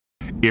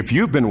If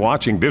you've been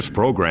watching this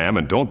program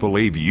and don't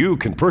believe you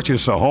can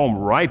purchase a home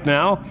right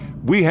now,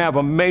 we have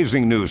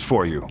amazing news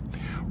for you.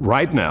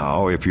 Right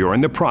now, if you're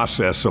in the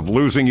process of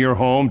losing your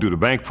home due to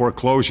bank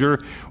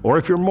foreclosure, or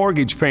if your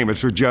mortgage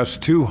payments are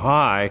just too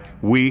high,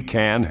 we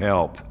can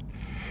help.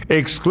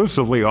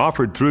 Exclusively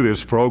offered through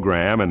this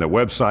program and the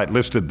website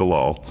listed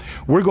below,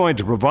 we're going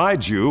to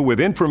provide you with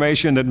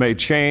information that may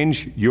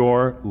change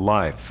your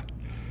life.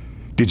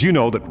 Did you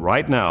know that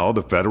right now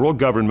the federal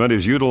government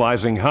is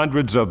utilizing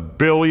hundreds of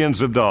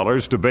billions of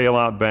dollars to bail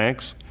out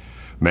banks?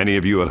 Many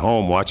of you at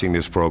home watching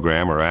this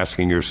program are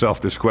asking yourself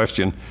this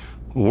question,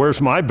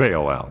 where's my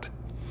bailout?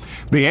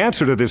 The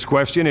answer to this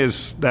question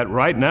is that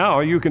right now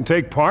you can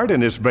take part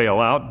in this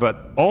bailout,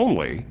 but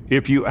only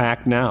if you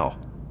act now.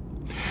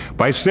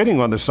 By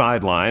sitting on the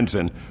sidelines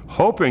and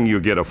hoping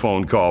you get a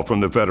phone call from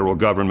the federal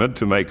government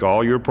to make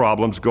all your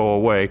problems go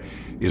away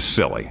is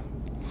silly.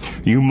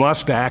 You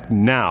must act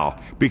now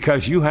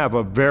because you have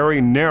a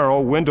very narrow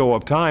window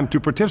of time to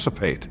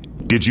participate.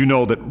 Did you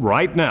know that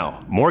right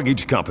now,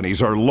 mortgage companies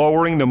are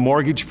lowering the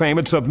mortgage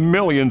payments of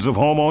millions of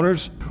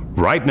homeowners?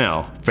 Right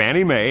now,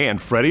 Fannie Mae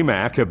and Freddie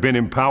Mac have been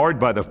empowered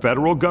by the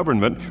federal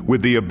government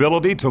with the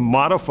ability to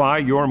modify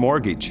your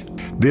mortgage.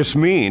 This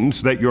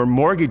means that your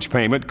mortgage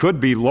payment could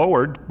be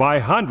lowered by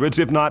hundreds,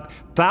 if not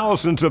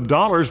thousands of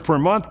dollars per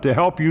month to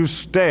help you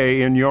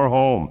stay in your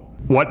home.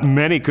 What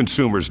many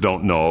consumers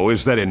don't know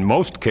is that in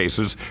most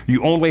cases,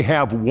 you only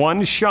have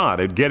one shot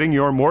at getting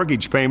your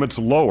mortgage payments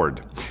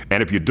lowered.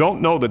 And if you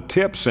don't know the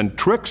tips and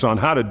tricks on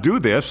how to do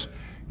this,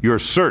 you're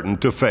certain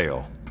to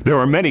fail. There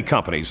are many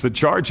companies that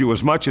charge you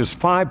as much as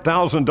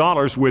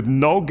 $5,000 with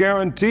no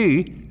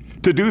guarantee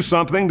to do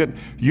something that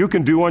you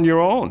can do on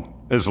your own,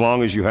 as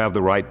long as you have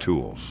the right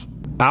tools.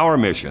 Our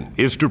mission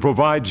is to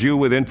provide you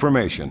with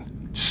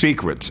information,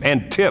 secrets,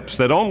 and tips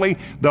that only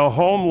the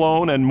home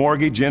loan and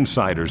mortgage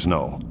insiders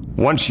know.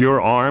 Once you're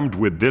armed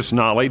with this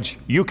knowledge,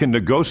 you can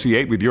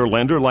negotiate with your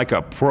lender like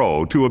a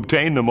pro to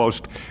obtain the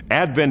most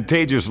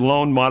advantageous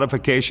loan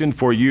modification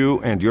for you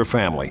and your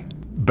family.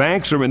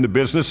 Banks are in the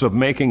business of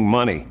making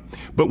money,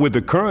 but with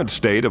the current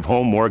state of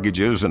home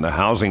mortgages and the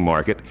housing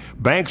market,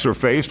 banks are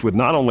faced with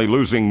not only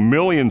losing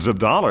millions of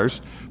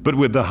dollars, but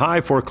with the high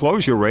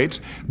foreclosure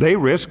rates, they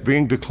risk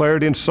being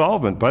declared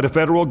insolvent by the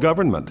federal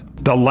government.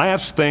 The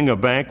last thing a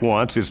bank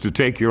wants is to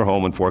take your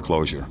home in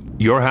foreclosure.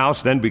 Your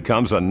house then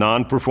becomes a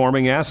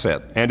non-performing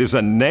asset and is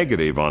a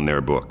negative on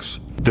their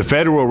books. The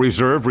Federal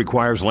Reserve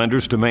requires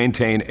lenders to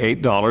maintain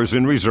 $8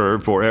 in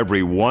reserve for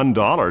every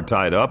 $1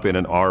 tied up in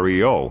an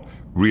REO,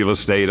 real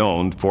estate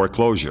owned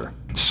foreclosure.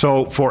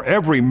 So for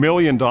every $1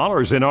 million in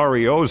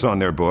REOs on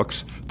their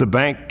books, the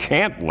bank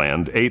can't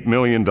lend $8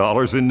 million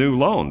in new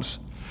loans.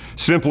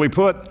 Simply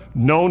put,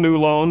 no new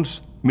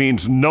loans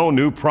means no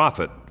new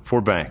profit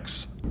for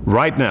banks.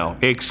 Right now,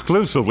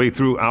 exclusively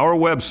through our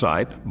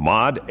website,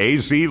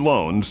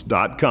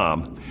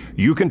 modazloans.com,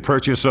 you can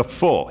purchase a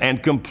full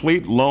and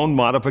complete loan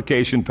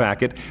modification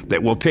packet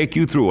that will take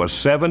you through a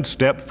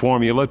 7-step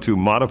formula to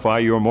modify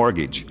your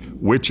mortgage,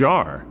 which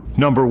are: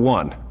 Number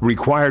 1,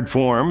 required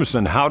forms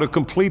and how to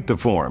complete the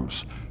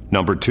forms.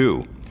 Number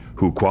 2,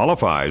 who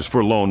qualifies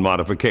for loan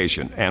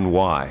modification and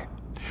why.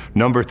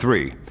 Number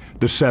 3,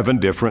 the 7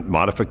 different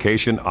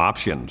modification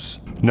options.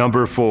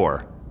 Number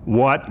 4,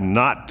 what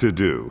not to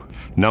do.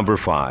 Number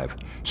 5,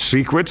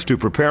 secrets to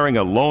preparing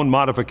a loan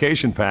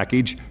modification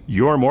package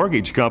your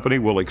mortgage company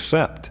will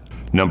accept.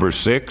 Number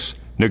 6,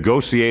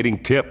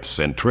 negotiating tips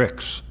and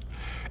tricks.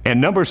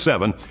 And number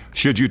 7,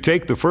 should you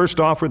take the first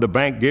offer the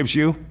bank gives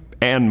you,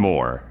 and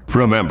more.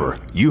 Remember,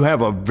 you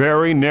have a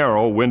very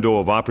narrow window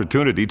of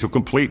opportunity to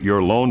complete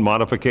your loan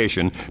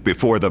modification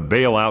before the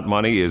bailout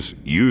money is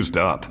used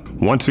up.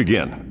 Once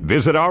again,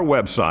 visit our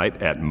website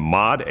at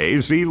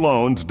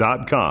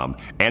modazloans.com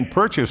and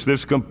purchase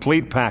this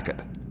complete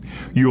packet.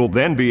 You'll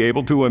then be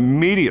able to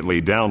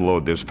immediately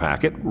download this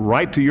packet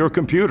right to your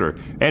computer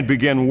and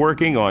begin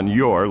working on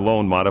your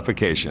loan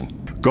modification.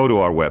 Go to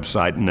our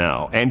website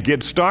now and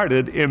get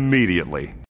started immediately.